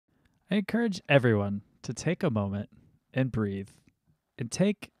I encourage everyone to take a moment and breathe and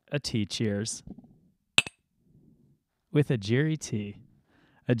take a tea cheers with a Jiri tea.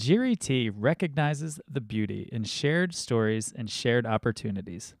 A Jiri tea recognizes the beauty in shared stories and shared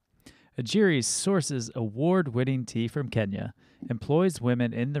opportunities. Ajiri sources award-winning tea from Kenya, employs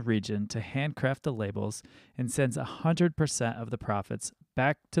women in the region to handcraft the labels, and sends 100% of the profits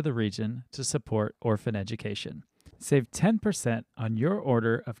back to the region to support orphan education. Save 10% on your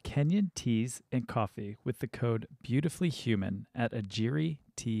order of Kenyan teas and coffee with the code BeautifullyHuman at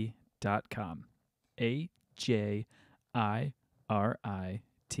ajiritea.com.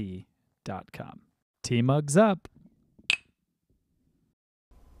 AJIRIT.com. Tea mugs up.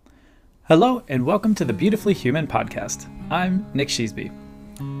 Hello, and welcome to the Beautifully Human podcast. I'm Nick Sheesby.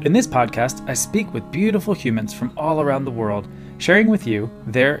 In this podcast, I speak with beautiful humans from all around the world, sharing with you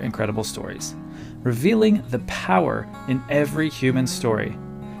their incredible stories, revealing the power in every human story,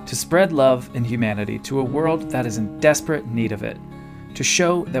 to spread love and humanity to a world that is in desperate need of it, to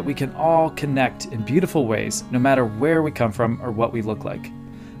show that we can all connect in beautiful ways no matter where we come from or what we look like.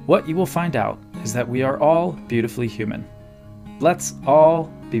 What you will find out is that we are all beautifully human. Let's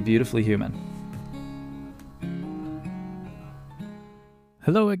all be beautifully human.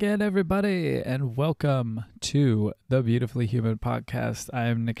 Hello again, everybody, and welcome to the Beautifully Human podcast. I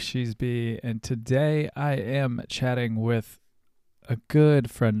am Nick Sheesby, and today I am chatting with a good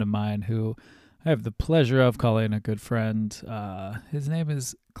friend of mine who I have the pleasure of calling a good friend. His name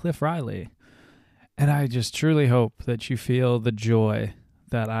is Cliff Riley, and I just truly hope that you feel the joy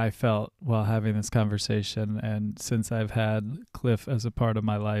that I felt while having this conversation. And since I've had Cliff as a part of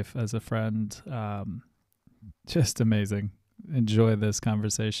my life as a friend, just amazing. Enjoy this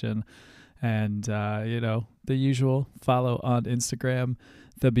conversation. And, the usual, follow on Instagram,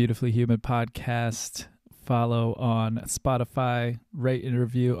 The Beautifully Human Podcast, follow on Spotify, rate and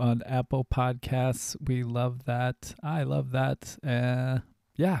review on Apple Podcasts. We love that. I love that.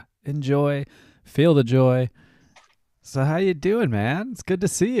 Enjoy, feel the joy. So how you doing, man? It's good to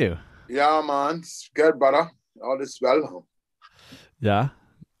see you. Yeah, man. It's good, brother. All is well. Yeah.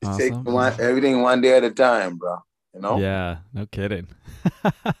 Just take everything one day at a time, bro. You know? Yeah, no kidding.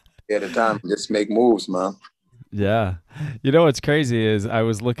 At a time, just make moves, man. Yeah. You know what's crazy is I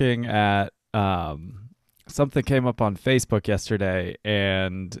was looking at something came up on Facebook yesterday,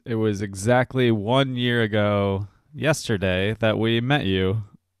 and it was exactly 1 year ago yesterday that we met you.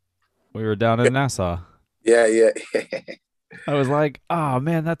 We were down in Nassau. Yeah. I was like, oh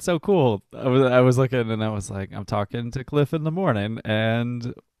man, that's so cool. I was looking and I was like, I'm talking to Cliff in the morning,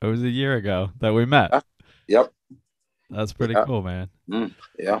 and it was a year ago that we met. Yep. That's pretty cool, man.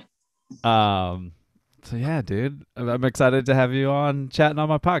 Yeah. So yeah, dude, I'm excited to have you on chatting on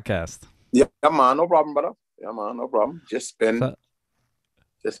my podcast. Yeah, man, no problem, brother. Yeah, man, no problem. Just been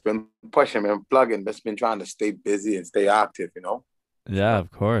pushing and plugging. Just been trying to stay busy and stay active, you know. Yeah,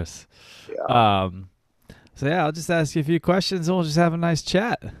 of course. Yeah. So yeah, I'll just ask you a few questions and we'll just have a nice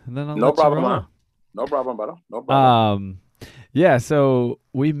chat, and then I'll no let problem, you roll. man. No problem, brother. No problem. Yeah, so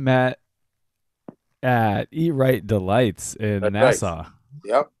we met at Eat Right Delights in Nassau. Right.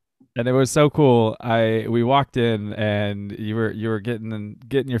 Yep. And it was so cool. We walked in and you were getting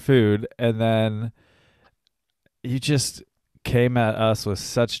your food, and then you just came at us with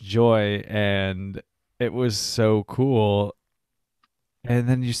such joy, and it was so cool. And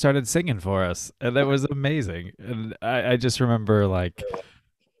then you started singing for us, and that was amazing. And I just remember like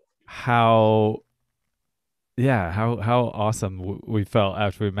how awesome we felt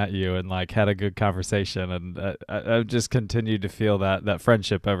after we met you, and like had a good conversation, and I've just continued to feel that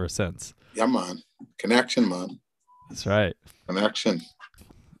friendship ever since. Yeah, man. Connection, man. That's right. Connection.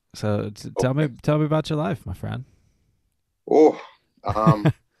 So tell me about your life, my friend. Oh,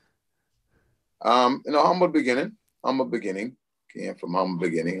 humble beginning. Came from humble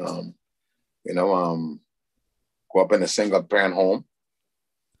beginning. Grew up in a single parent home.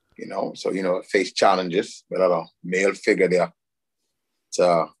 So face challenges, but a male figure there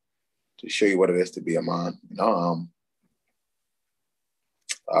to show you what it is to be a man.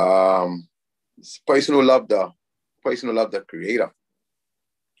 It's a person who loved the creator.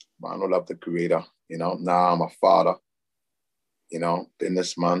 Man who loved the creator. Now I'm a father.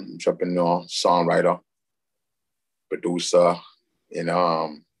 Businessman, entrepreneur, songwriter, producer.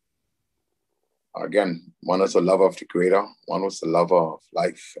 Again, one was a lover of the creator, one was a lover of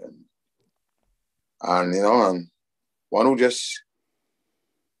life, and one who just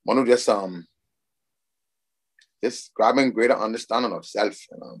grabbing greater understanding of self,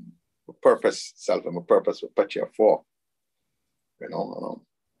 purpose, self and a purpose will put you for.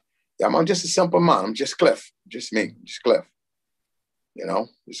 Yeah, I'm just a simple man. I'm just Cliff, just me, just Cliff.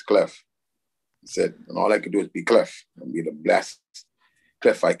 It's Cliff. He said, and all I could do is be Cliff and be the best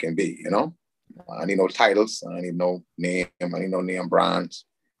Cliff I can be. I need no titles. I need no name. I need no name brands.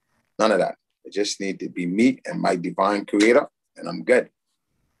 None of that. I just need to be me and my divine creator, and I'm good.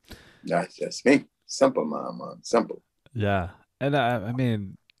 That's just me. Simple, man. Simple. Yeah. And I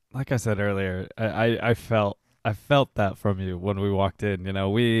mean, like I said earlier, I felt that from you when we walked in.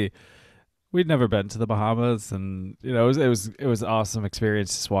 We'd never been to the Bahamas, and it was awesome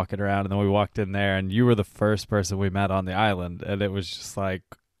experience just walking around. And then we walked in there, and you were the first person we met on the island, and it was just like,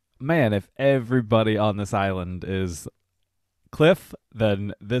 man, if everybody on this island is Cliff,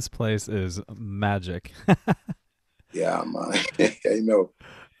 then this place is magic. Yeah, man. I know.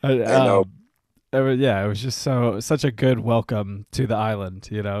 I- I know. um, it was just such a good welcome to the island.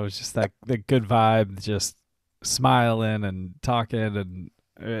 It was just that the good vibe, just smiling and talking, and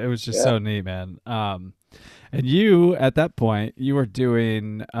it was just Yeah, so neat, man. And you at that point, you were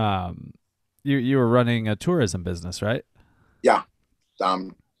doing, you were running a tourism business, right? yeah.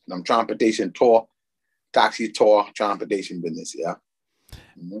 I'm transportation tour, taxi tour, transportation business. Yeah.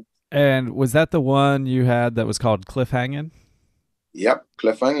 Mhm. And was that the one you had that was called Cliff Hangin'? Yep.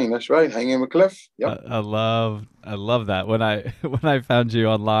 Cliff hanging. That's right. Hanging with Cliff. Yep. I love that when I when I found you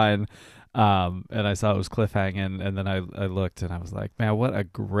online, and I saw it was Cliff Hangin', and then I looked and I was like, man, what a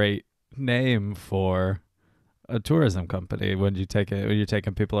great name for a tourism company when you're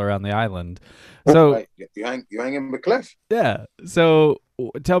taking people around the island. Oh, So right. You hanging with Cliff. yeah, so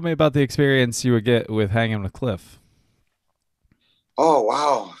tell me about the experience you would get with hanging with Cliff. Oh,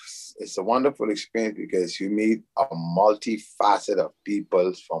 wow. It's a wonderful experience because you meet a multifaceted of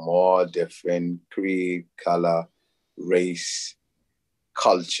people from all different creed, color, race,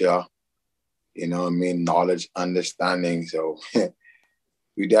 culture, knowledge, understanding. So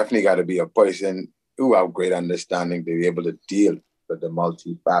you definitely got to be a person who have great understanding to be able to deal with the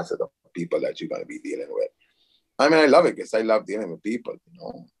multifaceted of people that you're going to be dealing with. I mean, I love it because I love dealing with people.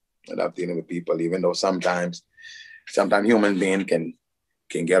 I love dealing with people, even though sometimes human being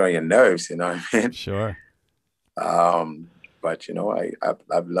can get on your nerves, you know what I mean? Sure. But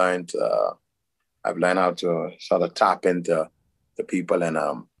I've learned how to sort of tap into the people, and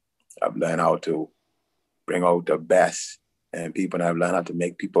I've learned how to bring out the best in people, and I've learned how to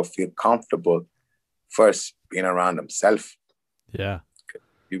make people feel comfortable first being around themselves. Yeah.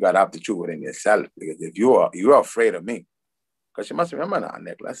 You gotta have the truth within yourself, because if you're afraid of me, because you must remember now,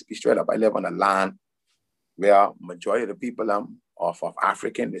 Nick, let's be straight up. I live on a land where majority of the people are of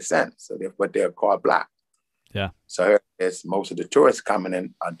African descent, so they're called black. Yeah. So here is most of the tourists coming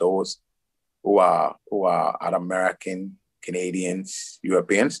in are those who are American, Canadians,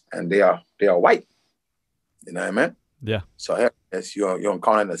 Europeans, and they are white. You know what I mean? Yeah. So here is you're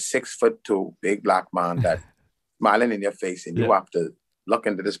encountering a 6'2" big black man that smiling in your face, and you Yeah. have to look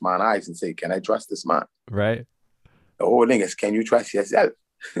into this man's eyes and say, "Can I trust this man?" Right. The whole thing is, can you trust yourself?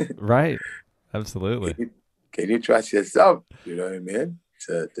 Right. Absolutely. Can you trust yourself? You know what I mean?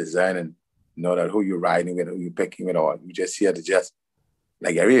 To design and know that who you're riding with, who you're picking with, or you just here to just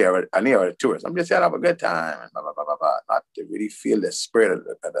like any other tourist. I'm just here to have a good time and blah, blah, blah, blah, blah. Not to really feel the spirit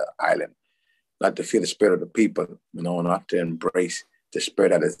of the island, not to feel the spirit of the people, not to embrace the spirit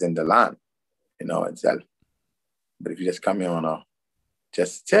that is in the land, itself. But if you just come here on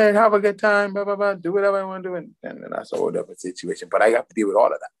just say, have a good time, blah, blah, blah, do whatever I want to do, and then that's a whole different situation. But I have to deal with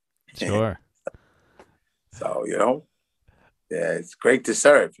all of that. Sure. So, yeah, it's great to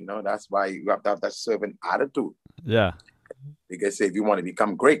serve. That's why you have to have that serving attitude. Yeah. Because if you want to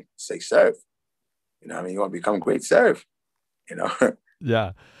become great, say serve. You want to become great, serve. You know.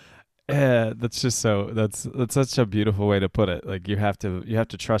 Yeah. Yeah, that's such a beautiful way to put it. Like you have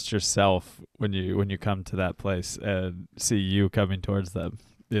to trust yourself when you come to that place and see you coming towards them.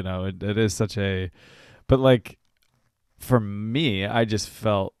 It is such a, but like for me, I just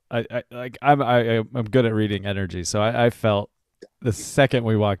felt I like I'm good at reading energy, so I felt the second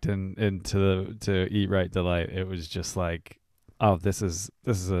we walked into to Eat Right Delight, it was just like, oh, this is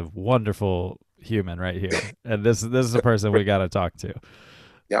a wonderful human right here, and this is a person we got to talk to.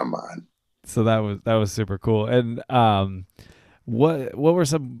 Yeah, man. So that was super cool. And what were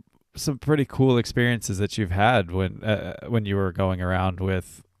some pretty cool experiences that you've had when you were going around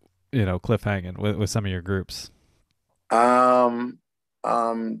with Cliff Hanging with some of your groups? Um,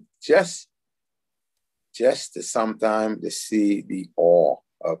 just to sometimes to see the awe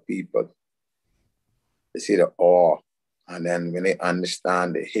of people, to see the awe, and then when they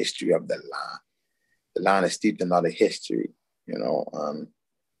understand the history of the land is steeped in a lot of history,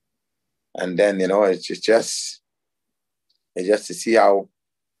 and then it's just to see how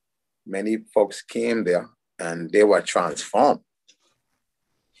many folks came there and they were transformed.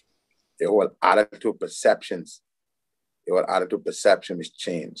 the whole attitude perceptions, the whole attitude perception is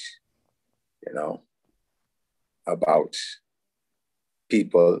changed, you know, about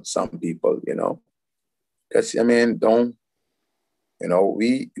people, some people, you know. Because I mean, don't, you know,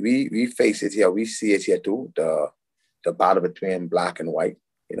 we face it here, we see it here too, the battle between black and white,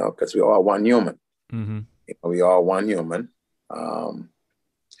 you know, because we are one human. Mm-hmm. You know, we are one human.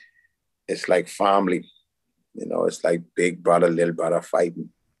 It's like family, you know, it's like big brother, little brother fighting.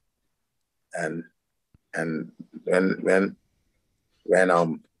 And and when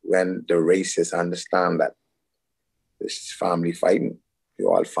the racists understand that this is family fighting, we're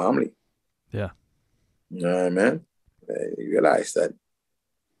all family. Yeah. You know what I mean? You realize that,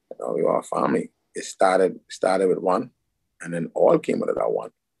 you know, we are family. It started with one, and then all came out of that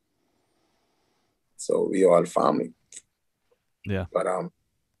one. So we all family. Yeah. But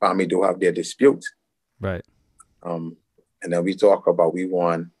family do have their disputes. Right. And then we talk about we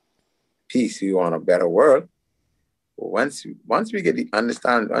want peace, we want a better world. But once we get the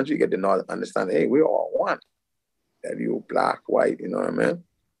understand, once we get the knowledge, understand, hey, we all one. That you black, white, you know what I mean?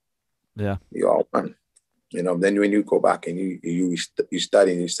 Yeah. We all one. You know, then when you go back and you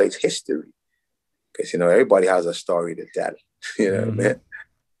study and you study history, because, you know, everybody has a story to tell. You know what I mean?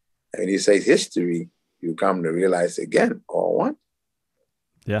 And when you say history, you come to realize again, all one.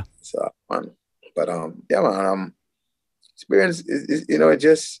 Yeah. So fun. But yeah, man, experience is, you know, it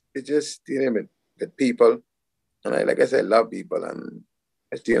just dealing with people. And like I said, love people and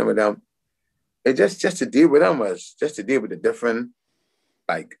just dealing with them. It just to deal with them was just to deal with the different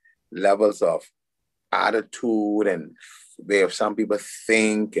like levels of attitude and way of some people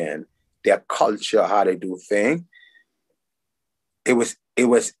think and their culture, how they do things. It was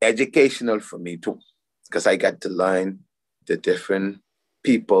educational for me too, because I got to learn the different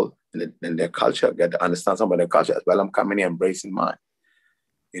people and their culture, get to understand some of their culture as well. I'm coming here embracing mine,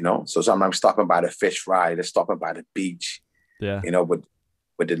 you know. So sometimes stopping by the fish fry, they're stopping by the beach, Yeah. you know, with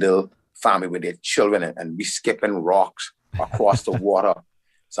the little family with their children, and we skipping rocks across the water.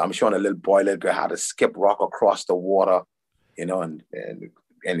 So I'm showing a little boy, little girl how to skip rock across the water, you know, and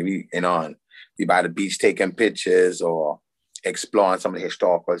we, you know, and we by the beach taking pictures or exploring some of the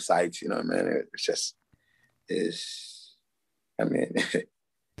historical sites, you know what I mean? I mean,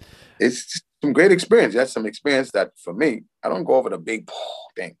 it's some great experience. That's some experience that for me, I don't go over the big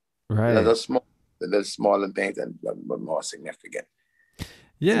thing. Right. The little smaller things and more significant.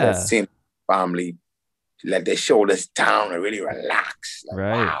 Yeah. Seeing family let their shoulders down and really relax. Like,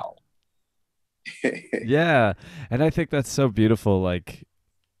 right. Wow. Yeah. And I think that's so beautiful. Like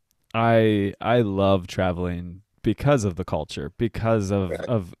I love traveling because of the culture, because of, Right.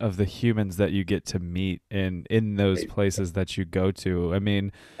 of the humans that you get to meet in those places that you go to. I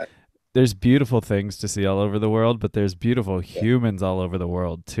mean, there's beautiful things to see all over the world, but there's beautiful humans all over the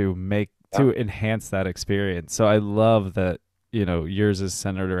world to enhance that experience. So I love that, you know, yours is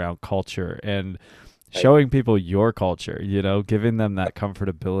centered around culture and showing people your culture, you know, giving them that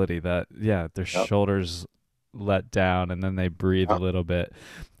comfortability that, yeah, their shoulders let down and then they breathe a little bit.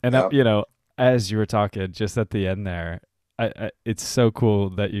 And, you know, as you were talking just at the end there, it's so cool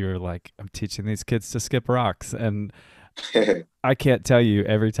that you were like, I'm teaching these kids to skip rocks. And I can't tell you,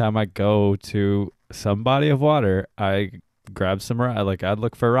 every time I go to some body of water, I grab some, like I'd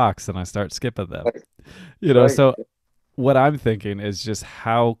look for rocks and I start skipping them, you know? So what I'm thinking is just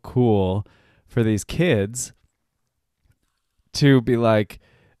how cool for these kids to be like,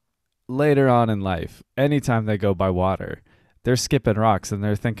 later on in life, anytime they go by water, they're skipping rocks and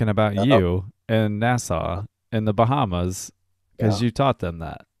they're thinking about you in Nassau in the Bahamas because you taught them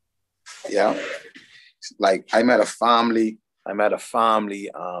that. Yeah. Like I met a family. I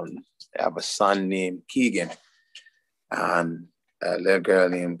have a son named Keegan and a little girl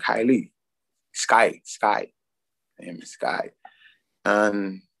named Kylie. Sky. Her name is Sky.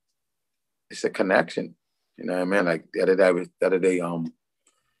 And it's a connection. You know what I mean? Like the other day,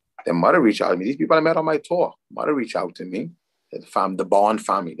 their mother reached out to me. These people I met on my tour, mother reached out to me. The Bond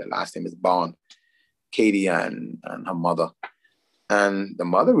family, the last name is Bond, Katie and her mother. And the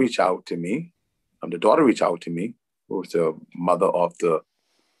mother reached out to me, and the daughter reached out to me, who was the mother of the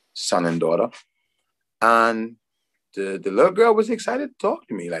son and daughter. And the little girl was excited to talk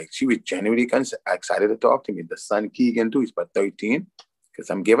to me. Like she was genuinely excited to talk to me. The son Keegan too, he's about 13, because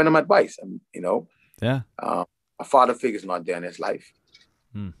I'm giving him advice. A father figure is not there in his life.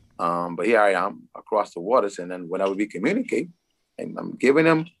 But here I am across the waters, and then whenever we communicate, and I'm giving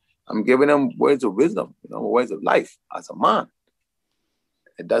him words of wisdom, you know, words of life as a man.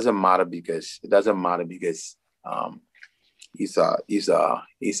 It doesn't matter because he's a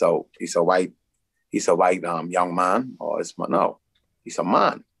white young man, or he's a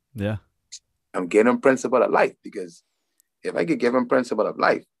man. Yeah. I'm giving him principle of life, because if I could give him principle of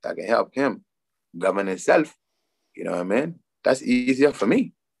life that can help him govern himself, you know what I mean? That's easier for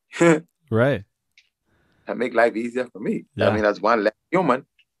me. Right. That make life easier for me. I Yeah. mean, as one less human,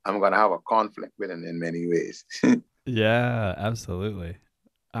 I'm gonna have a conflict with him in many ways. Yeah, absolutely.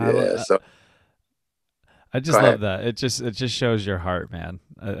 Yeah. I So I go just love ahead. that. It just shows your heart, man.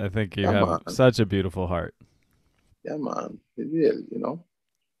 I think you Yeah, have man. such a beautiful heart. Yeah, man. It's real,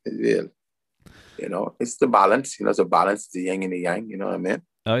 It's real. It's the balance, it's a balance, the yin and the yang, you know what I mean?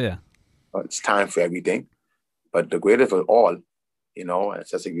 Oh yeah. It's time for everything. But the greatest of all, and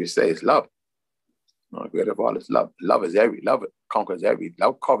it's just like you say, is love. The greatest of all is love. Love conquers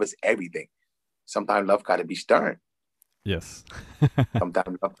love covers everything. Sometimes love gotta be stern. Yes.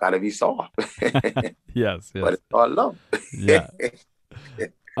 Sometimes love gotta be soft. Yes, But yes. it's all love. Yeah.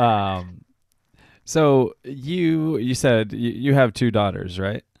 Um so you said you have two daughters,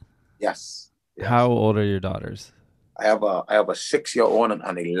 right? Yes. How Yes. old are your daughters? I have a 6 year old and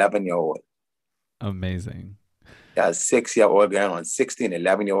an 11-year old. Amazing. Yeah, a 6 year old going on 16,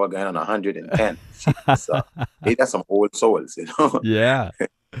 11-year old going on 110. She's they got some old souls. Yeah. Yeah.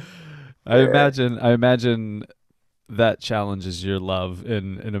 I imagine that challenges your love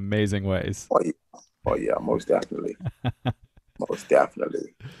in amazing ways. Oh yeah. Oh yeah, most definitely. Most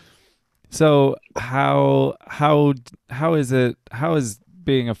definitely. So how is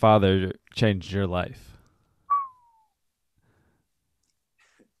being a father changed your life?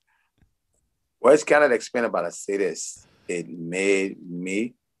 Words cannot explain about I say this. It made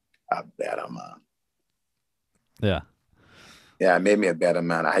me a better man. Yeah. Yeah, it made me a better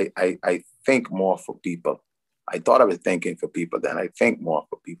man. I think more for people. I thought I was thinking for people, then I think more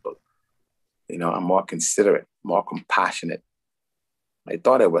for people. I'm more considerate, more compassionate. I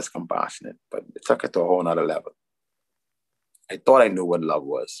thought I was compassionate, but it took it to a whole nother level. I thought I knew what love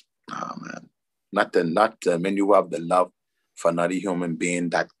was. Oh man. Not when you have the love for another human being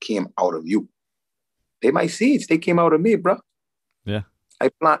that came out of you. They my seeds. They came out of me, bro. Yeah. I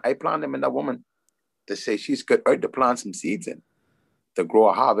plant them in that woman to say she's good earth to plant some seeds in, to grow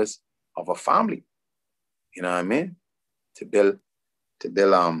a harvest of a family. You know what I mean? To build to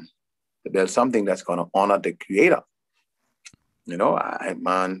build um to build something that's gonna honor the creator.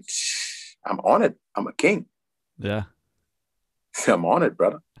 Man, I'm honored. I'm a king. Yeah. I'm honored,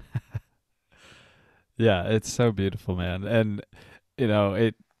 brother. Yeah, it's so beautiful, man. And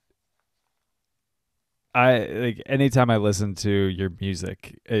it I like anytime I listen to your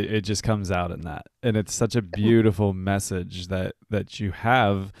music, it just comes out in that. And it's such a beautiful message that you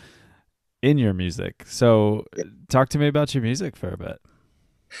have in your music. So talk to me about your music for a bit.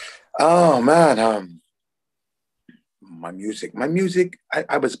 Oh man, my music.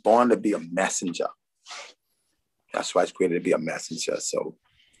 I was born to be a messenger. That's why I was created to be a messenger. So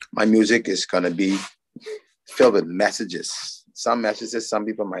my music is gonna be filled with messages. Some messages some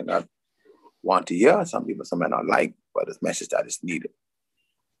people might not want to hear, some might not like, but it's a message that is needed.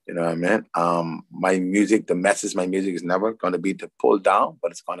 You know what I mean? My music, the message, my music is never gonna be to pull down,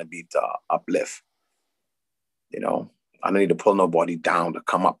 but it's gonna be to uplift. You know, I don't need to pull nobody down to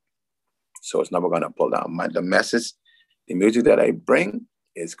come up. So it's never gonna pull down. The message, the music that I bring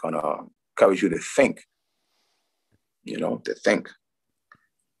is gonna encourage you to think, to think.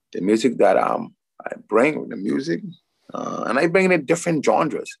 The music that I bring, the music, and I bring in different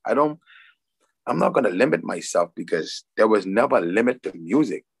genres. I'm not gonna limit myself because there was never a limit to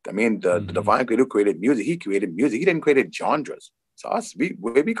music. I mean, the Hmm. divine creator created music. He created music. He didn't create genres. So us,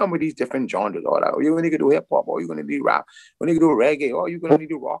 we come with these different genres. All that. Oh, you're gonna do hip hop, or you're gonna do rap, or you can do reggae, or you're gonna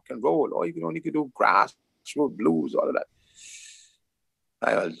do rock and roll, or you can only do grassroots blues, all of that.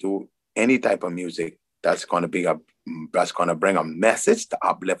 I'll do any type of music that's gonna bring a message to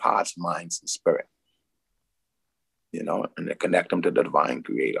uplift hearts, minds, and spirit. And to connect them to the divine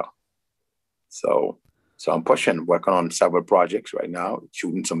creator. So, so I'm working on several projects right now,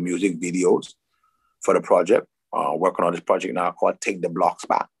 shooting some music videos for the project. Working on this project now called "Take the Blocks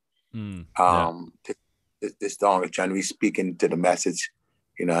Back." Yeah. This song is generally speaking to the message,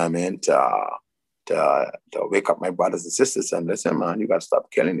 you know what I mean, to wake up my brothers and sisters and listen, man, you gotta stop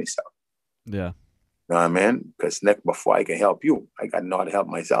killing yourself. Yeah. You know what I mean? Because Nick, before I can help you, I gotta know how to help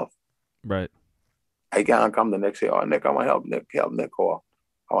myself. Right. I can't come the next day, oh Nick, I want to help Nick, or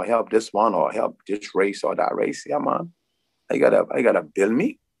I want to help this one, or help this race or that race. Yeah, man. I gotta build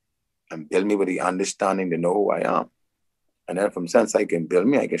me and build me with the understanding to know who I am. And then from sense I can build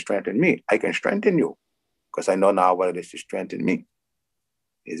me, I can strengthen me. I can strengthen you. Because I know now what it is to strengthen me.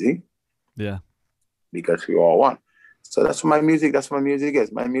 You see? Yeah. Because we all one. So that's what my music is.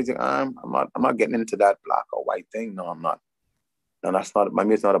 My music, I'm not getting into that black or white thing. No, I'm not. And that's not, my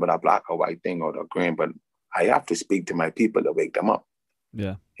music's not about a black or white thing or the green, but I have to speak to my people to wake them up.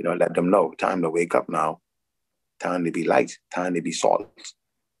 Yeah. You know, let them know, time to wake up now, time to be light, time to be salt.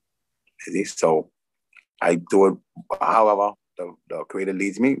 So I do it however the creator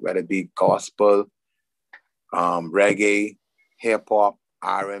leads me, whether it be gospel, reggae, hip hop,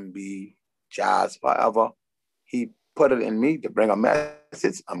 R&B, jazz, whatever. He put it in me to bring a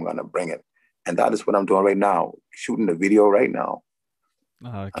message. I'm gonna bring it, and that is what I'm doing right now. Shooting the video right now.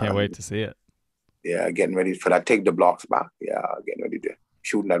 I can't wait to see it. Yeah, getting ready for that. Take the blocks back. Yeah, getting ready to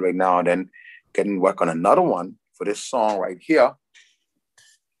shooting that right now, and then getting work on another one for this song right here.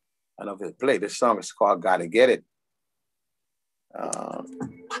 I don't know if it play. This song is called "Gotta Get It."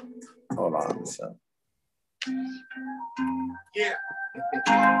 Hold on, son. Yeah.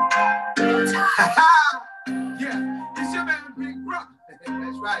 Yeah, it's your man, Big Rock.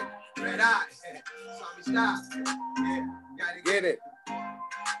 That's right. Red Eyes. Tommy Style. Yeah, gotta get it.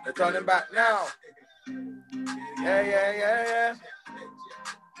 They're turning back now. Yeah.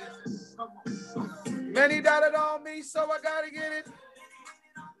 Many doubted on me, so I gotta get it.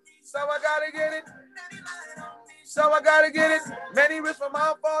 So I gotta get it. Many wish for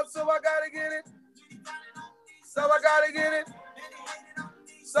my fault, so I gotta get it. So I gotta get it.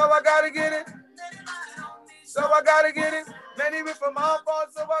 Many wish for my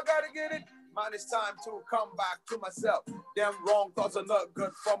fault, so I gotta get it. Man, it's time to come back to myself. Them wrong thoughts are not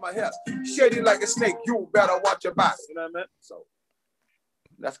good for my health. Shady like a snake, you better watch your back. You know what I mean? So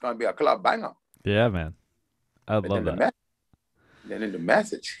that's gonna be a club banger. Yeah, man. I love that. Then in the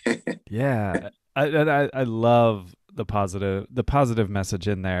message. Yeah. I love the positive message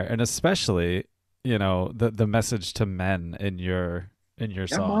in there, and especially, you know, the message to men in your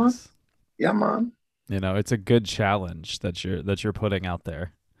songs. Yeah, man. You know, it's a good challenge that you're putting out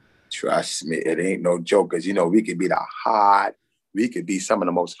there. Trust me, it ain't no joke, because you know we could be some of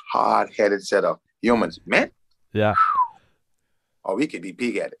the most hard-headed set of humans, man. Yeah. Or we could be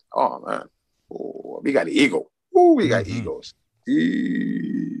pig-headed. Oh man. Oh, we got the ego. Ooh, we got egos.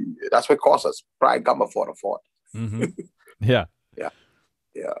 That's what costs us. Pride come before the fall. Yeah.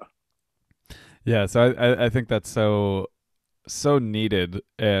 Yeah. So I think that's so needed,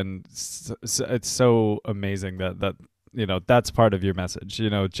 and it's so amazing that you know that's part of your message. You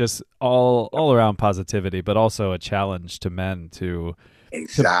know, just all around positivity, but also a challenge to men to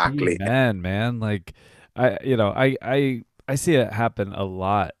exactly be men, man. Like I see it happen a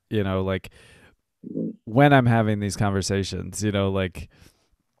lot. You know, like when I'm having these conversations, you know, like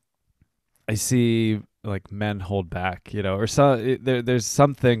I see like men hold back, you know, or there's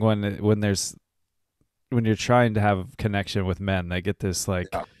something when you're trying to have connection with men, they get this like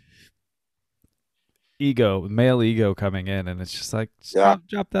male ego coming in, and it's just like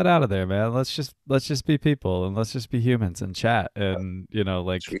drop that out of there, man. Let's just be people, and let's just be humans and chat, and you know,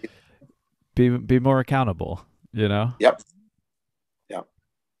 like be more accountable, you know. Yep.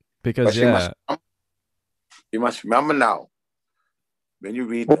 Because you must remember now, when you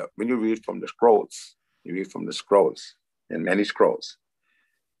read from the scrolls, and many scrolls,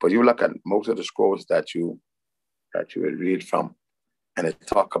 but you look at most of the scrolls that you will read from, and it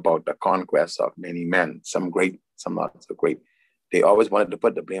talk about the conquest of many men, some great, some not so great. They always wanted to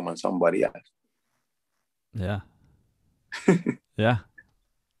put the blame on somebody else. Yeah. Yeah.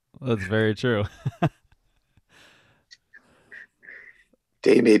 That's very true.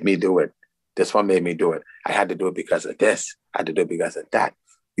 They made me do it. This one made me do it. I had to do it because of this. I had to do it because of that.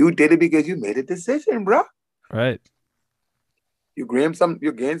 You did it because you made a decision, bro. Right. You gained some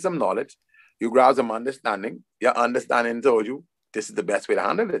knowledge. You grabbed some understanding. Your understanding told you this is the best way to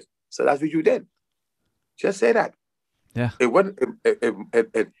handle this. So that's what you did. Just say that. Yeah. It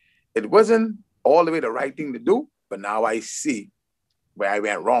wasn't all the way the right thing to do, but now I see where I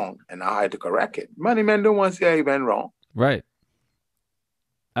went wrong, and now I had to correct it. Many men don't want to say I went wrong. Right.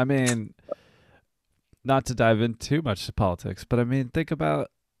 I mean, not to dive in too much to politics, but I mean, think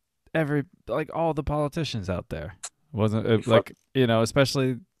about all the politicians out there. Wasn't it, like, you know,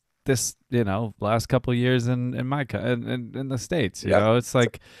 especially this, you know, last couple of years in the States, you know, it's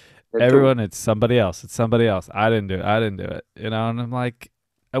like everyone, it's somebody else. I didn't do it, you know, and I'm like,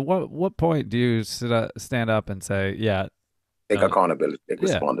 at what point do you stand up and say, yeah, take accountability, take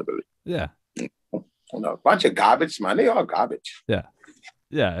responsibility? Yeah. A bunch of garbage, man. They are garbage.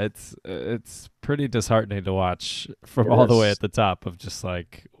 Yeah, it's pretty disheartening to watch from all the way at the top of just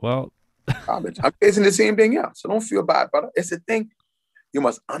like, well, garbage. I'm facing the same thing, yeah. So don't feel bad, brother. It's a thing. You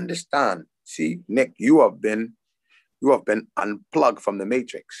must understand. See, Nick, you have been unplugged from the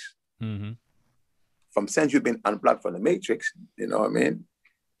matrix. From since you've been unplugged from the matrix, you know what I mean?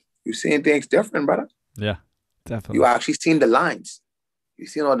 You're seeing things different, brother. Yeah. You Definitely. actually seen the lines. You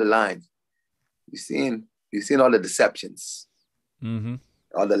seen all the lines. You seen all the deceptions, Mm-hmm.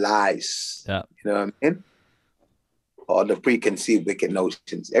 all the lies. Yeah. You know what I mean? All the preconceived wicked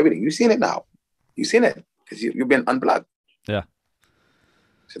notions. Everything. You've seen it now. You've seen it because you've been unplugged. Yeah.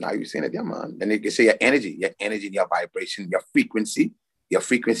 So now you've seen it, yeah, man. Then you can say your energy, your vibration, your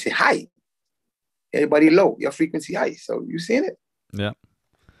frequency high. Everybody low, your frequency high. So you seen it. Yeah.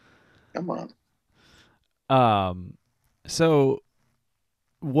 Come on. Um, so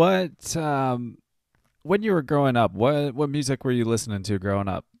what when you were growing up, what music were you listening to growing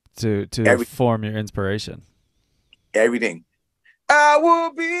up to Every form your inspiration? everything. I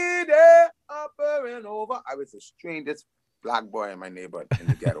will be there over and over. I was the strangest black boy in my neighborhood in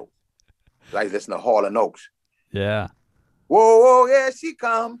the ghetto. Like listen to Hall and Oaks. Yeah. Whoa, whoa, yeah, she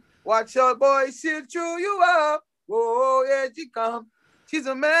come. Watch your boy, she'll chew you up. Whoa, yeah, she come. She's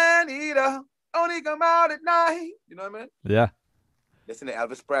a man eater. Only come out at night. You know what I mean? Yeah. Listen to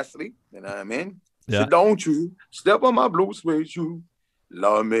Elvis Presley. You know what I mean? So Yeah. don't you step on my blue suede shoe.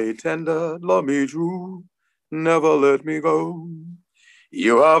 Love me tender, love me true. Never let me go.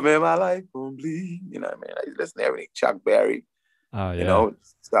 You have made my life complete. You know what I mean? I listen to everything. Chuck Berry, Oh you yeah. know,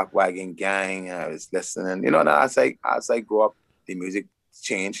 Stockwagon Gang. I was listening. You know, now as I grew up, the music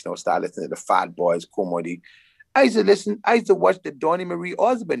changed. You know, started listening to the Fat Boys, Comedy. I used to watch the Donnie Marie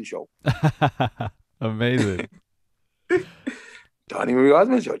Osmond show. Amazing. Donnie Marie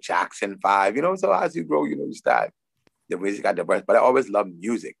Osmond show, Jackson 5. You know, so as you grow, you know, you start the music got diverse. But I always loved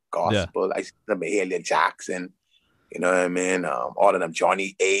music, Yeah. gospel. I used to love Mahalia Jackson. You know what I mean? All of them,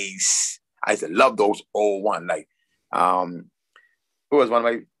 Johnny Ace. I used to love those old one. Like, who was one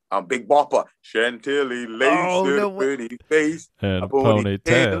of my Big Bopper? Chantilly lace Oh with a no! pretty face, And a a ponytail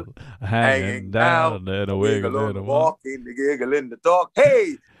ponytail hanging hanging down, down and a a wiggle wiggle on in the a walk. walking, the giggle in the talk.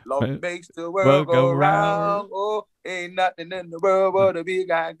 Hey, love makes the Well, world go go round. round. Oh, ain't nothing in the world but a big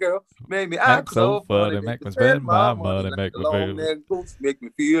eyed girl. Make me Act act so so funny, funny, make make me me spend spend my my money money, like make a me long feel. neck goose, make me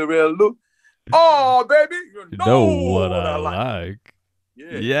feel real loose. Oh, baby, you You know know what what I I like. like?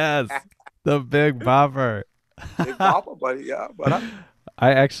 Yeah. Yes, the Big Bopper. Big Bopper, buddy. Yeah, but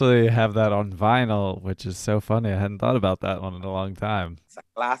I actually have that on vinyl, which is so funny. I hadn't thought about that one in a long time. it's a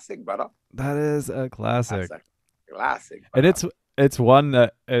classic, brother. That is a That's classic, a classic, and brother. it's one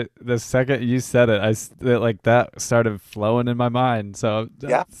that the second you said it, like that started flowing in my mind. So Yeah,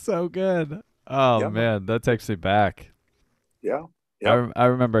 that's so good. Oh yeah, man. man, that takes me back. Yeah, yep. I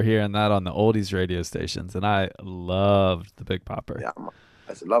remember hearing that on the oldies radio stations, and I loved the Big Popper. Yeah, man.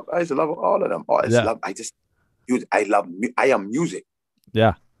 I used to love all of them. Oh, Yeah, I am music.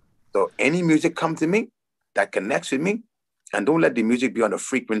 yeah, So any music come to me that connects with me, and don't let the music be on a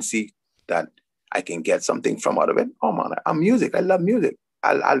frequency that I can get something from out of it. Oh man, I'm music. I love music.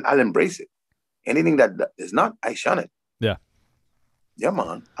 I'll embrace it. Anything that is not, I shun it. yeah. Yeah,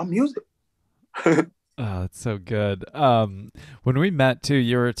 man, I'm music. Oh, that's so good. When we met too,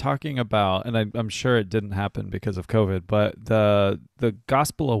 you were talking about, and I'm sure it didn't happen because of COVID, but the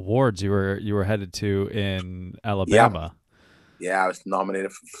gospel awards you were headed to in Yeah, Alabama. yeah. I was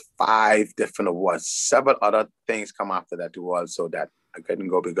nominated for 5 different awards. Several other things come after that awards, so that I couldn't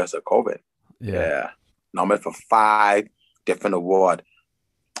go because of COVID. Yeah, Yeah, nominated for 5 different awards.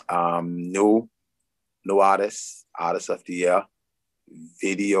 New artist of the year,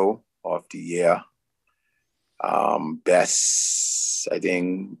 video of the year, best, I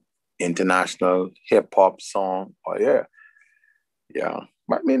think, international hip hop song. Oh yeah, yeah.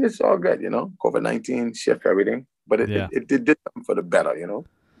 But I mean, it's all good, you know. COVID-19 shift everything, but yeah, it did something for the better, you know.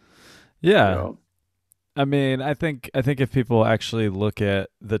 You yeah. know. I mean, I think if people actually look at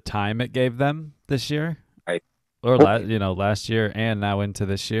the time it gave them this year, I or hope. last year and now into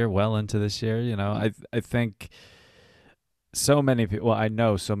this year, well into this year, I think so many people. Well, I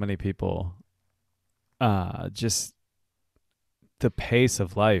know so many people. Just the pace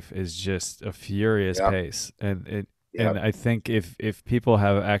of life is just a furious Yeah, pace, yeah, and I think if people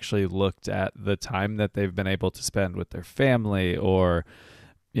have actually looked at the time that they've been able to spend with their family, or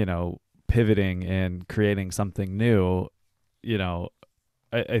pivoting and creating something new,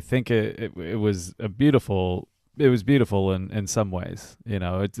 I think it was a beautiful. It was beautiful in some ways.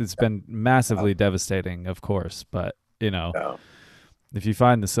 It's been yeah, massively devastating, of course, but yeah, if you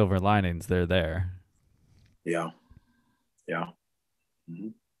find the silver linings, they're there. yeah, yeah.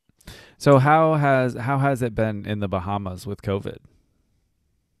 Mhm. So how has it been in the Bahamas with COVID?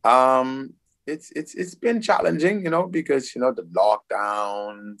 Um, it's been challenging, you know, because you know the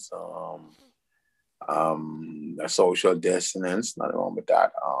lockdowns, the social distance, nothing wrong with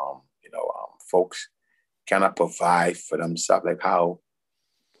that. Folks cannot provide for themselves like how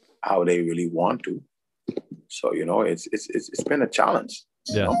they really want to. So it's been a challenge.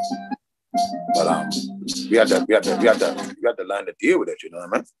 You Yeah. know, but we had to learn to deal with it. You know what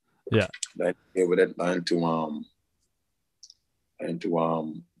I mean? Yeah. Learn to deal with it. Learn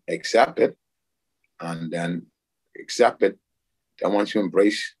to accept it, and then accept it. Then once you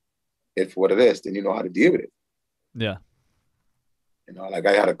embrace it for what it is, then you know how to deal with it. Yeah. Like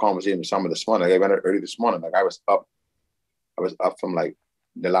I had a conversation with someone this morning. Like I went out early this morning. Like I was up from like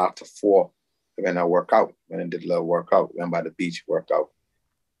the last to 4. When I work out, when I did a little workout, went by the beach, workout.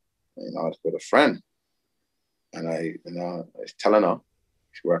 I was with a friend, and I was telling her,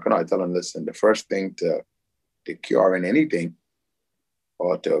 she's working out. I tell her, listen, the first thing to cure in anything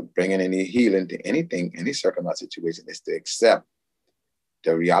or to bring in any healing to anything, any circumstance situation, is to accept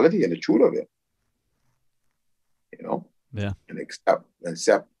the reality and the truth of it. Yeah. And accept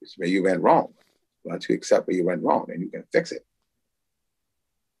where you went wrong. Once you accept where you went wrong, then you can fix it.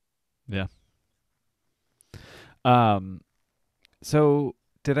 Yeah. So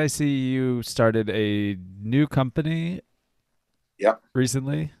did I see you started a new company? Yeah.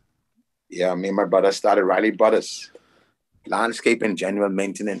 Recently? Yeah, me and my brother started Riley Brothers Landscape and General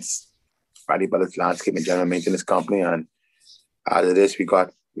Maintenance. Riley Brothers Landscape and General Maintenance Company. And out of this, we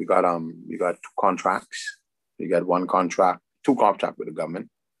got 2 contracts. We got 1 contract, 2 contracts with the government.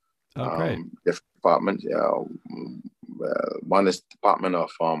 Oh, great. Different departments. One is Department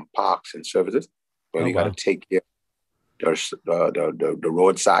of Parks and Services, where we got to take care of the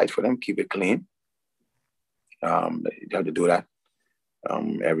roadside for them, keep it clean. You have to do that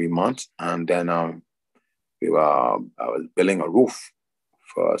every month. And then I was building a roof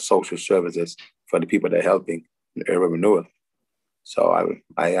for social services for the people that are helping in urban renewal. So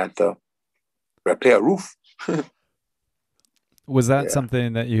I had to repair a roof. Was that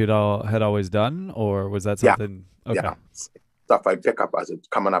something that you had always done, or was that something? Yeah. Okay. Yeah. Stuff I pick up as it's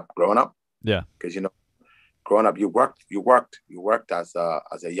growing up. Yeah. Because growing up, you worked as a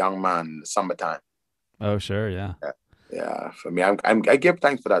young man in the summertime. Oh, sure. Yeah. Yeah. For me, I give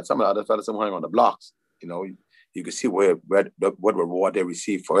thanks for that. Some of the other fellas I'm hanging on the blocks, you can see what reward they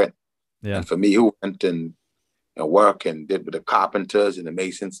receive for it. Yeah. And for me, who went and work and did with the carpenters and the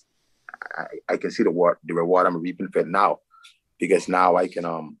masons, I can see the reward I'm reaping for it now, because now I can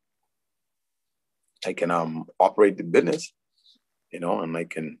operate the business, and I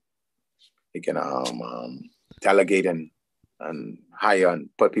can delegate and hire and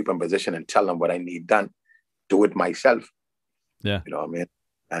put people in position and tell them what I need done, do it myself. Yeah. You know what I mean?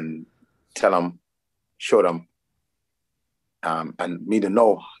 And tell them, show them, and me to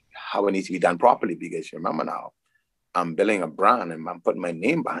know how it needs to be done properly, because remember now, I'm building a brand and I'm putting my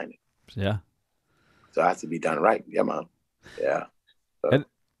name behind it. Yeah. So it has to be done right. Yeah, man. Yeah. So,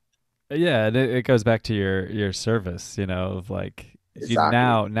 and it goes back to your service, of like,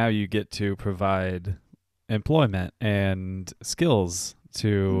 exactly. now you get to provide employment and skills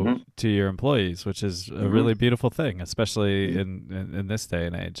to your employees, which is a really beautiful thing, especially in this day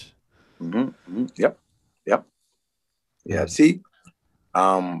and age. Yep. Yeah. See,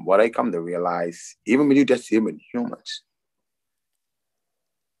 what I come to realize, even when you just deal with humans,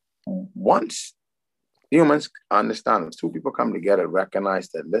 once humans understand, if 2 people come together, recognize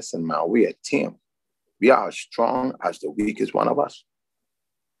that, listen, man, we're a team. We are as strong as the weakest one of us.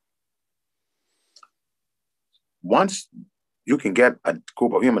 Once you can get a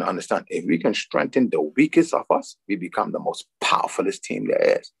group of humans to understand, if we can strengthen the weakest of us, we become the most powerfulest team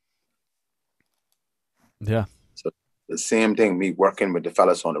there is. Yeah. So the same thing, me working with the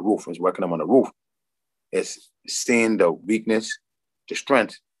fellas on the roof, was working them on the roof, is seeing the weakness, the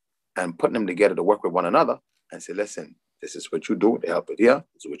strength, and putting them together to work with one another and say, listen, this is what you do to help it here.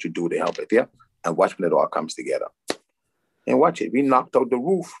 This is what you do to help it there. And watch when it all comes together. And watch it. We knocked out the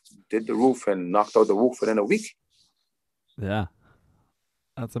roof, did the roof and knocked out the roof within a week. Yeah.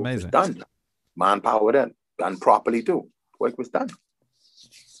 That's amazing. It was done. Manpower done properly too. Work was done.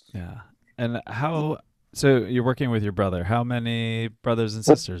 Yeah. And so you're working with your brother. How many brothers and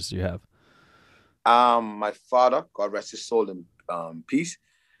sisters do you have? My father, God rest his soul in peace.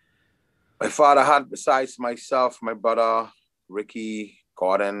 My father had, besides myself, my brother, Ricky,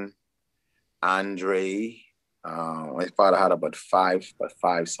 Gordon, Andre. My father had about five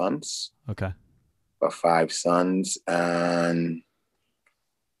sons. Okay. About 5 sons. And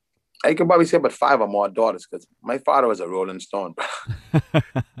I could probably say about 5 or more daughters, because my father was a Rolling Stone.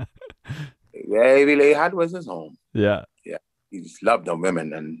 Where he really had was his home. Yeah. Yeah. He just loved them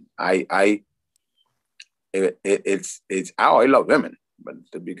women. And I love women, but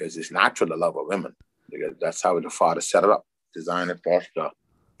because it's natural to love a women, because that's how the father set it up, designed it for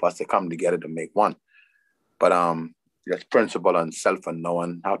us to come together to make one. But just principle and self and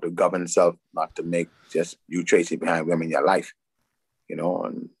knowing how to govern self, not to make just you chasing behind women in your life,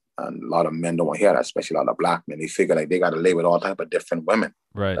 and a lot of men don't want to hear that, especially a lot of black men. They figure like they got to lay with all type of different women.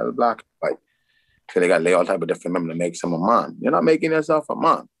 Right. That's black, like, so they got to lay all type of different women to make some a man. You're not making yourself a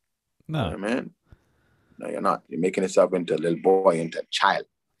man. No. You know what I mean? No, you're not. You're making yourself into a little boy, into a child.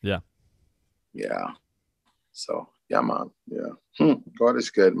 Yeah. Yeah. So, yeah, man. Yeah. God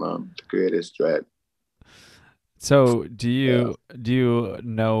is good, man. The greatest dread. So have you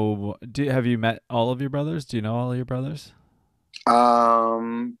met all of your brothers? Do you know all of your brothers?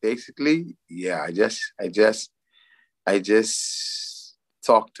 Basically, yeah, I just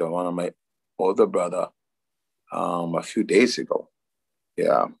talked to one of my older brother, a few days ago.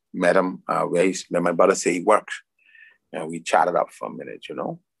 Yeah, met him, where my brother say he works. And we chatted up for a minute,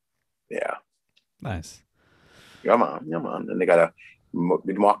 Yeah. Nice. Yeah, man. And they got a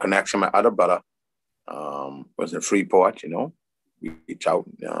bit more connection. My other brother, was in Freeport, reach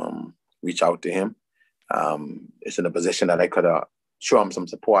out to him. It's in a position that I could show him some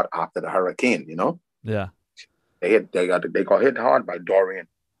support after the hurricane, Yeah. They got hit hard by Dorian.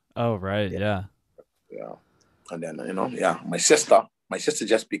 Oh, right. Yeah. Yeah. And then, my sister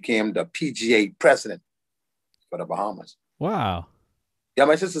just became the PGA president for the Bahamas. Wow. Yeah,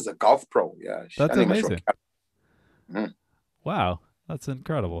 my sister's a golf pro. Yeah. That's amazing. Wow. That's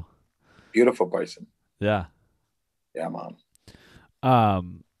incredible. Beautiful person. Yeah. Yeah, man.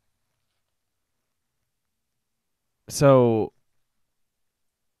 So,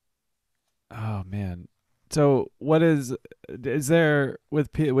 oh man. So what is there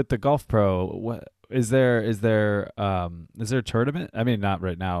with the golf pro? What is there a tournament? I mean, not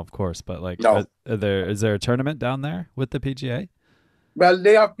right now, of course, but like, No. is there a tournament down there with the PGA? Well,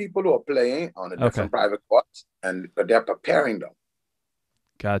 they have people who are playing on the different private courts, but they're preparing them.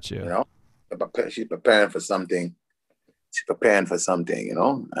 Got you. She's preparing for something.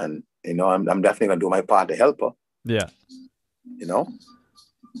 And I'm definitely gonna do my part to help her. Yeah.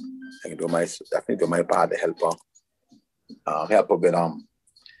 I can definitely do my part to help her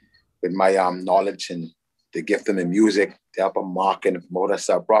with my knowledge and the gift in the music to help her market and promote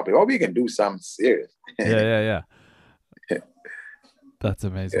herself properly. Or we can do something serious. Yeah. That's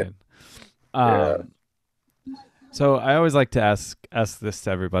amazing. Yeah. So I always like to ask this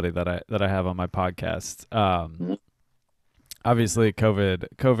to everybody that I have on my podcast. Obviously,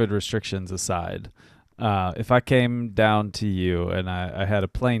 COVID restrictions aside, if I came down to you and I had a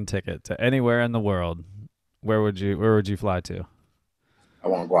plane ticket to anywhere in the world, where would you fly to? I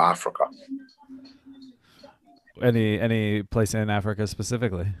want to go to Africa. Any place in Africa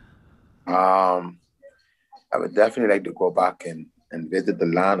specifically? I would definitely like to go back and visit the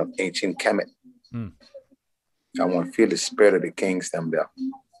land of ancient Kemet. I want to feel the spirit of the kings them there.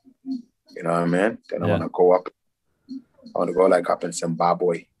 You know what I mean? Then I want to go up. I want to go like up in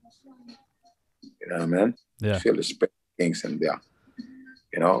Zimbabwe. You know what I mean? Yeah. Feel the spirit of the kings them there.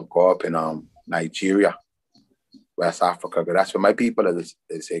 Go up in Nigeria, West Africa. But that's where my people, as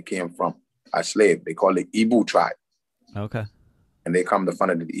they say, came from. Are slave. They call it Igbo tribe. Okay. And they come to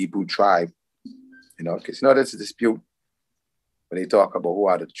front of the Igbo tribe. Because there's a dispute when they talk about who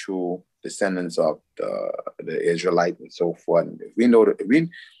are the true descendants of the Israelites and so forth. And if we know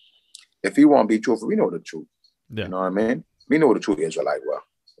if we want to be truthful, we know the truth. Yeah. You know what I mean? We know the true Israelite well.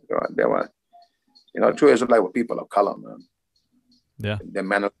 True Israelite were people of color, man. Yeah.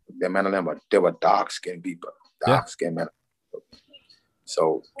 They were dark-skinned people. Dark-skinned men.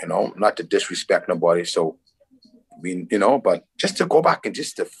 So, not to disrespect nobody. So but just to go back and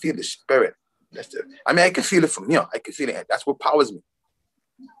just to feel the spirit. I can feel it from here. I can feel it. That's what powers me.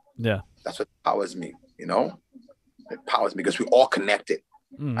 Yeah. That's what powers me, It powers me because we're all connected.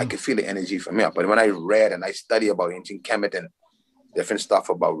 Mm-hmm. I can feel the energy from here. But when I read and I study about ancient Kemet and different stuff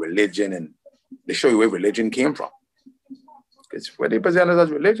about religion, and they show you where religion came from. Because what they present as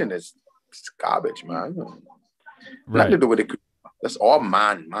religion is garbage, man. Right. Nothing to do with it. That's all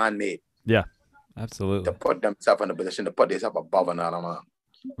man-made. Yeah, absolutely. To put themselves in a position to put themselves above another man.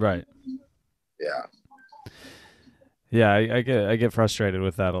 Right. Yeah. Yeah, I get frustrated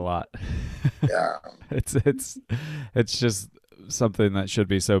with that a lot. Yeah. It's just something that should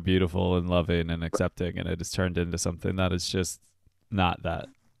be so beautiful and loving and accepting, and it has turned into something that is just not that.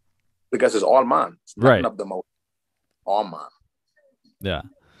 Because it's all man. It's nothing right. Of the most. All man. Yeah.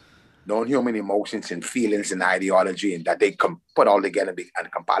 No human emotions and feelings and ideology, and that they put all together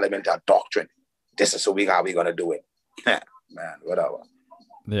and compile them into a doctrine. This is how we're gonna do it. Man, whatever.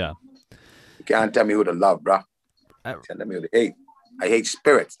 Yeah. You can't tell me who to love, bro. Tell me who to hate. I hate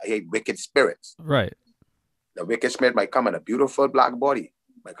spirits. I hate wicked spirits. Right. The wicked spirit might come in a beautiful black body,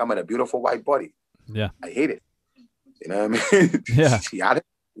 might come in a beautiful white body. Yeah. I hate it. You know what I mean? Yeah. She had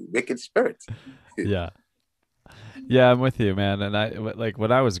wicked spirits. Yeah. Yeah, I'm with you, man. And like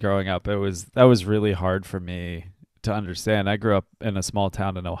when I was growing up, that was really hard for me to understand. I grew up in a small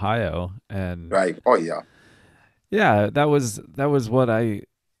town in Ohio, and Right. Oh yeah. yeah, that was what I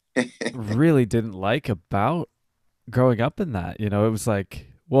really didn't like about growing up in that. You know, it was like,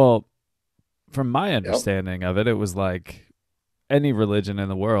 well, from my Yep. understanding of it, it was like any religion in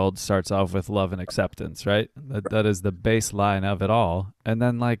the world starts off with love and acceptance, right? That is the baseline of it all. And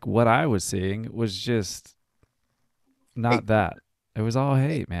then like what I was seeing was just Hey, not that. It was all hey,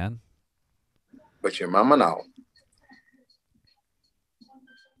 hate, man. but your mama now,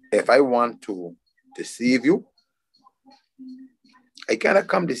 if I want to deceive you, I cannot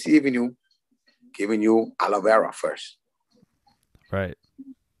come deceiving you, giving you aloe vera first. Right.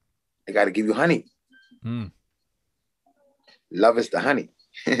 I got to give you honey. Mm. Love is the honey.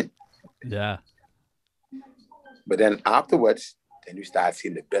 Yeah. But then afterwards, then you start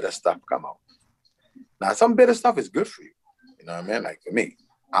seeing the bitter stuff come out. Now, some bitter stuff is good for you. You know what I mean? Like for me,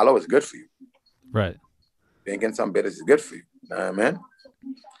 aloe is good for you. Right. Drinking some bitters is good for you. You know what I mean?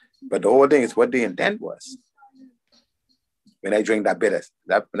 But the whole thing is what the intent was. When I drink that bitters,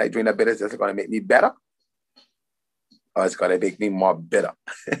 when I drink that bitters, that's going to make me better or it's going to make me more bitter.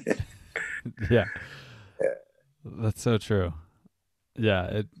 Yeah. Yeah. That's so true.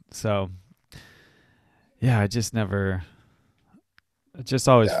 Yeah. Yeah, I just never, it just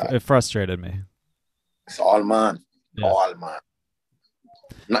always, Yeah. it frustrated me. It's all man. Yeah. All man.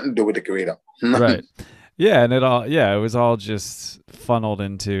 Nothing to do with the creator. Right. Nothing. Yeah. And it was all just funneled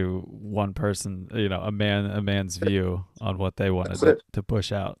into one person, you know, a man's view on what they That's wanted it. to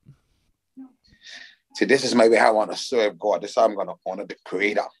push out. See, this is my way how I want to serve God. This is how I'm going to honor the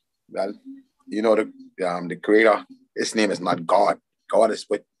creator. Well, you know, the creator, his name is not God. God is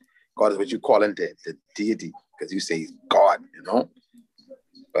what you call him the deity, because you say he's God, you know.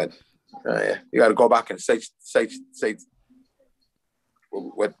 But yeah, you got to go back and say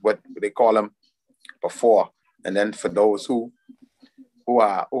what they call him before, and then for those who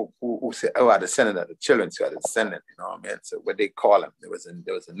are descendant of the children, who are the descendant, you know what I mean. So what they call him, there was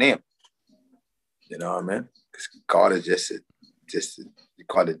a name, you know what I mean. Because God is just you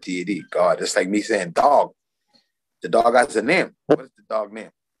call it deity, God. It's like me saying dog. The dog has a name. What is the dog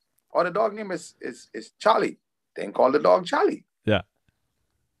name? Oh, the dog name is Charlie. Then call the dog Charlie. Yeah.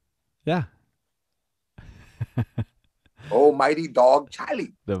 Yeah. Oh, mighty dog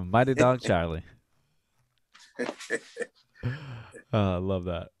Charlie. The mighty dog Charlie. I love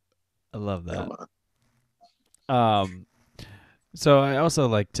that. I love Yeah, that. man. Um, so I also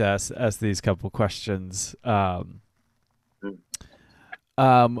like to ask these couple questions.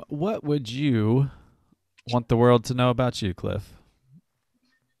 What would you want the world to know about you, Cliff?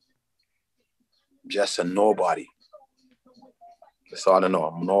 Just a nobody. That's all I know.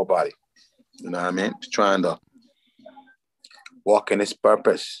 I'm nobody. You know what I mean? Just trying to walk in his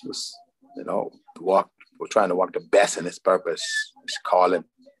purpose. You know, we're trying to walk the best in his purpose. His calling.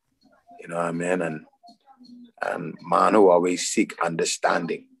 You know what I mean? And man who always seek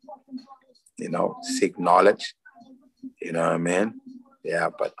understanding. You know, seek knowledge. You know what I mean? Yeah,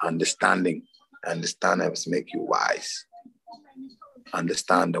 but understanding helps make you wise.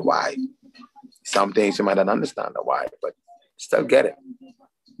 Understand the why. Some things you might not understand the why, but still get it.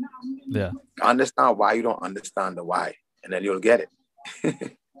 Yeah. Understand why you don't understand the why, and then you'll get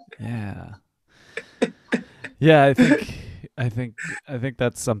it. Yeah. Yeah, I think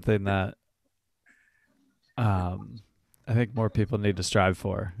that's something that um I think more people need to strive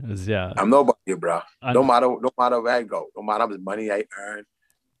for is yeah. I'm nobody, bro. Und- No matter where I go, no matter how much money I earn,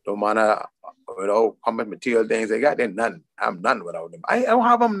 no matter how much material things I got, they're none. I'm none without them. I don't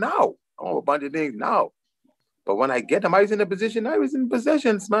have them now. I have a bunch of things now. But when I get them, I was in a position,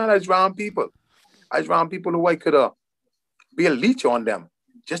 man. I was around people. I was around people who I could be a leech on them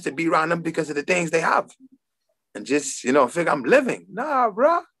just to be around them because of the things they have. And just, figure I'm living. Nah,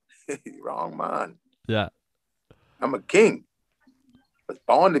 bro. Wrong, man. yeah. I'm a king. I was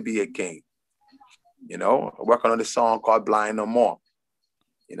born to be a king. Working on this song called Blind No More.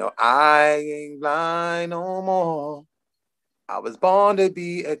 I ain't blind no more. I was born to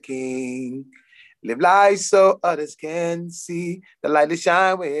be a king. Live life so others can see the light that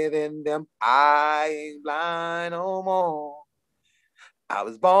shine within them. I ain't blind no more. I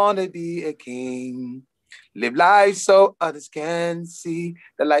was born to be a king. Live life so others can see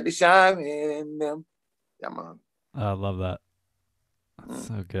the light that shine within them. Yeah, man. I love that. That's Mm.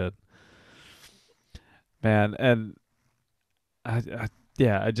 so good. Man, and I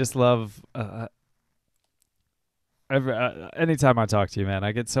yeah, I just love anytime I talk to you, man,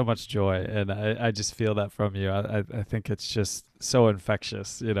 I get so much joy, and I just feel that from you. I think it's just so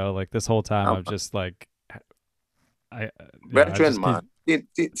infectious, like this whole time Um, I'm just like, I brethren, just keep, man.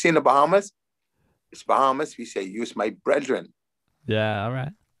 See in the Bahamas, it's Bahamas, we say, use my brethren. yeah, all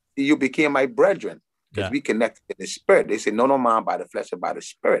right. You became my brethren because Yeah. we connect in the spirit. They say, no, no, man, by the flesh and by the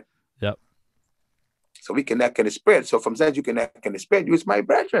spirit. Yep. So we connect in the spirit. So from since you connect in the spirit, use my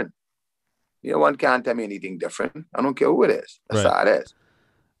brethren. One can't tell me anything different. I don't care who it is. That's Right. how it is.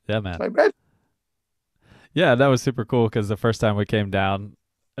 Yeah, It's man. my brethren. Yeah, that was super cool because the first time we came down,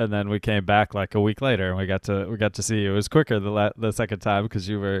 and then we came back like a week later, and we got to see you. It was quicker the second time because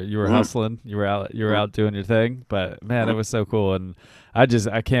you were Mm-hmm. hustling, you were Mm-hmm. out doing your thing. But man, it Mm-hmm. was so cool, and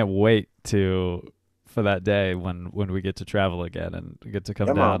I can't wait for that day when we get to travel again and get to come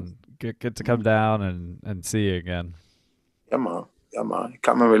Yeah, man. down, get to come down and see you again. Yeah, man. Yeah, man.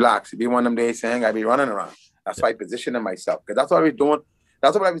 Come and relax. It be one of them days saying I be running around. That's Yeah. why I positioning myself. Because that's what I was doing.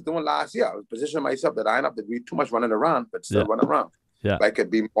 That's what I was doing last year. I was positioning myself that I ain't have to be too much running around, but still Yeah. running around. Yeah. But I could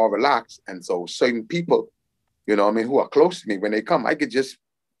be more relaxed. And so certain people, who are close to me, when they come, I could just,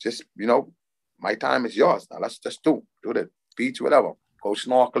 my time is yours. Now let's just do the beach, whatever. Go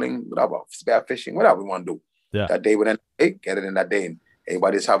snorkeling, whatever, spear fishing, whatever we want to do. Yeah. That day within the day, get it in that day. And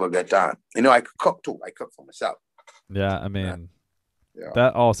everybody just have a good time. I could cook too. I cook for myself. Yeah. I mean, Yeah.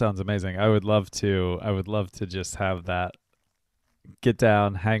 that all sounds amazing. I would love to just have that, get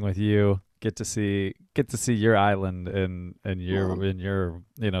down, hang with you, get to see your island and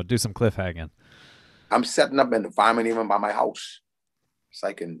do some cliff hanging. I'm setting up an environment even by my house. So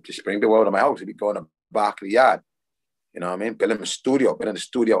I can just bring the world to my house. If you go in the back of the yard, you know what I mean? Building a studio, building a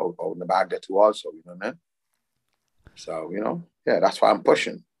studio out in the back there too also, you know what I mean? So, yeah, that's why I'm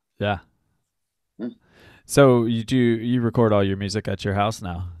pushing. Yeah. Mm. So you record all your music at your house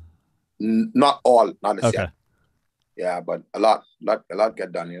now? Not all, not as Okay. yet. Yeah, but a lot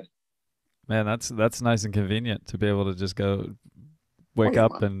get done here. Man, that's nice and convenient to be able to just go Oh wake yeah,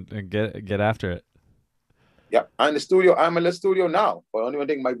 up man. and get after it. Yeah, I'm in the studio. I'm in the studio now. But only one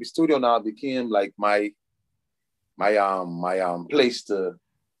thing might be studio now became like my place to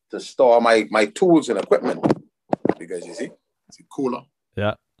store my tools and equipment. Because you see, it's a cooler.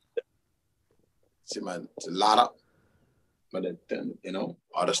 Yeah. See, man, it's a lot up. But then,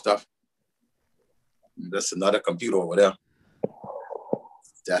 other stuff. That's another computer over there.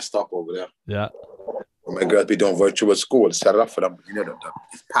 Desktop over there. Yeah. My girls be doing virtual school. Set it up for them.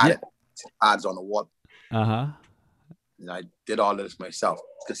 It's padded. Yeah. It's pads on the wall. Uh-huh. And I did all this myself.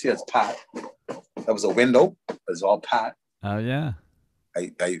 You can see it's pad. That was a window. It was all pad. Oh yeah.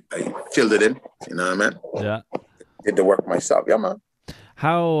 I filled it in. You know what I mean? Yeah. Did the work myself. Yeah, man.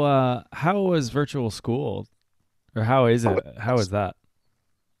 How was virtual school, or how is it? How is that?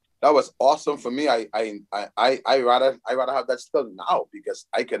 That was awesome for me. I rather have that still now because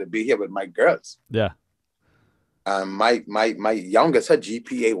I could be here with my girls. Yeah. My youngest, her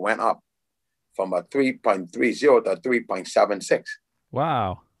GPA went up from a 3.30 to a 3.76.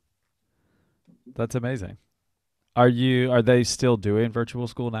 Wow. That's amazing. Are they still doing virtual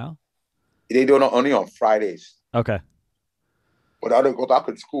school now? They do it only on Fridays. Okay. But I don't go back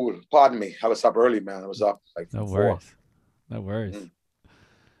to school. Pardon me. I was up early, man. I was up like No 4. worries. No worries.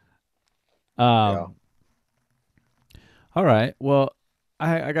 Yeah. All right. Well,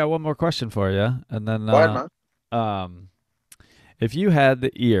 I got one more question for you, and then Go ahead, man. um, if you had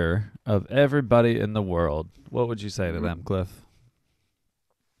the ear of everybody in the world, what would you say to them, Cliff?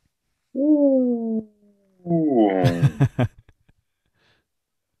 Ooh.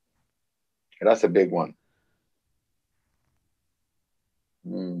 That's a big one.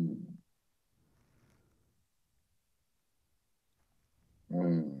 Mm.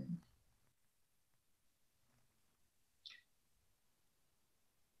 Mm.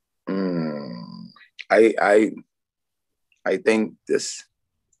 Mm. I I I think this.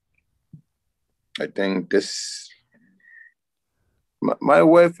 I think this. My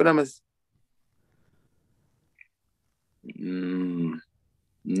word for them is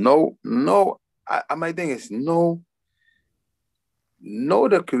no, no. My thing is no. Know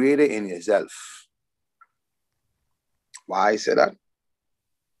the creator in yourself. Why I say that?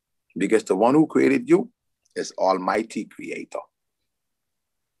 Because the one who created you is Almighty Creator.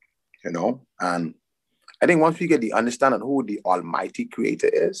 And I think once we get the understanding who the Almighty Creator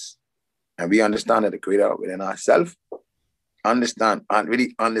is, and we understand that the Creator within ourselves,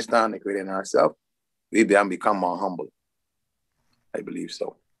 really understand the Creator in ourselves, we become more humble. I believe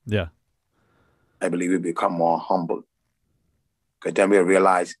so. Yeah. I believe we become more humble. Because then we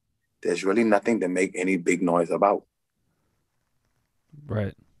realize there's really nothing to make any big noise about.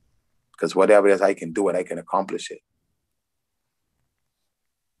 Right. Because whatever it is I can do it, I can accomplish it.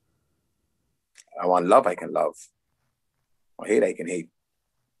 I want love, I can love. Or hate, I can hate.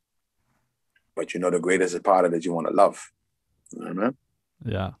 But the greatest part of it, you want to love. You know what I mean?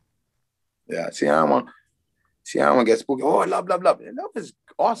 Yeah. Yeah. See, I don't want to get spooky. Oh, love, love, love. And love is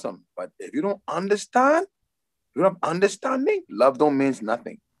awesome. But if you don't understand, you don't have understanding, love don't means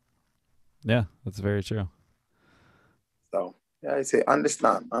nothing. Yeah, that's very true. So yeah, I say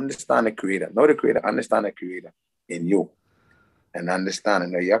understand the creator. Know the creator, understand the creator in you. And understand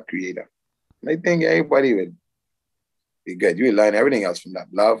and know your creator. And I think everybody would be good. You will learn everything else from that.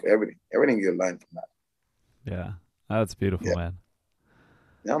 Love, everything. Everything you'll learn from that. Yeah. That's beautiful, man.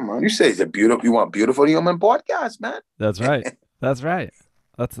 Yeah, man. You say it's you want beautiful human podcast, man. That's right. That's right.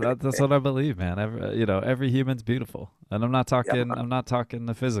 That's what I believe, man. Every human's beautiful. And I'm not talking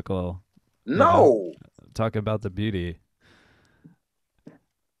the physical. No. I'm talking about the beauty.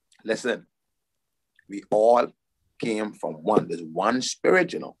 Listen, we all came from one. There's one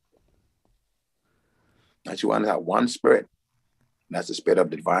spirit, That you understand one spirit. That's the spirit of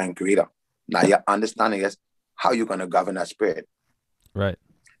the divine creator. Now your understanding is how you're gonna govern that spirit. Right.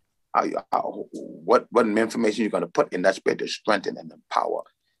 What information you're gonna put in that spirit to strengthen and empower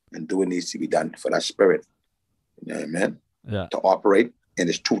and do what needs to be done for that spirit. You know what I mean? Yeah. To operate in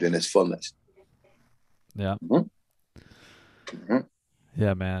its truth and its fullness. Yeah. Mm-hmm. Mm-hmm.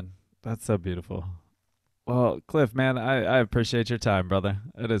 Yeah, man. That's so beautiful. Well, Cliff, man, I appreciate your time, brother.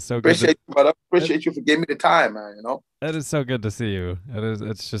 It is so appreciate you, brother. Appreciate you for giving me the time, man. It is so good to see you.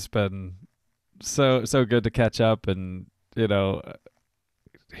 It's just been so good to catch up and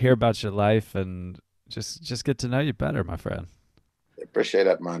hear about your life and just get to know you better, my friend. Appreciate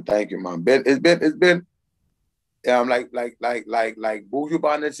that, man. Thank you, man. It's been. Yeah, I'm like Buju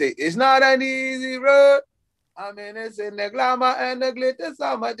Banton say, it's not an easy road. I mean, it's in the glamour and the glitter.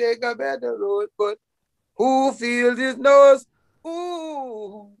 Some might take a better road, but who feels his nose?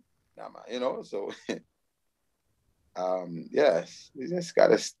 Ooh, nah, man, so yes, you just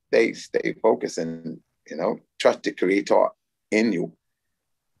gotta stay focused and trust the creator in you.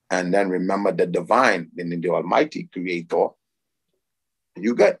 And then remember the divine, the almighty creator.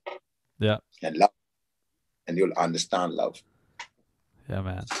 You good. Yeah. And love. And you'll understand love. Yeah,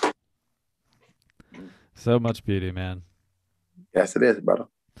 man. So much beauty, man. Yes, it is, brother.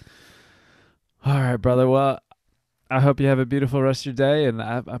 All right, brother. Well, I hope you have a beautiful rest of your day, and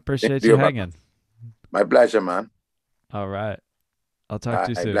I appreciate you hanging. My pleasure, man. All right. I'll talk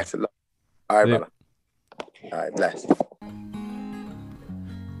to you soon. Bless you. All right, brother. All right, bless.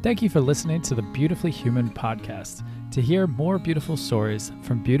 Thank you for listening to the Beautifully Human podcast. To hear more beautiful stories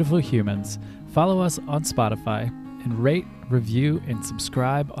from beautiful humans, follow us on Spotify and rate, review, and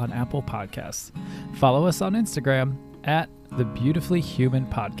subscribe on Apple Podcasts. Follow us on Instagram at the Beautifully Human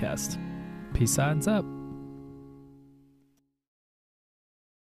Podcast. Peace signs up.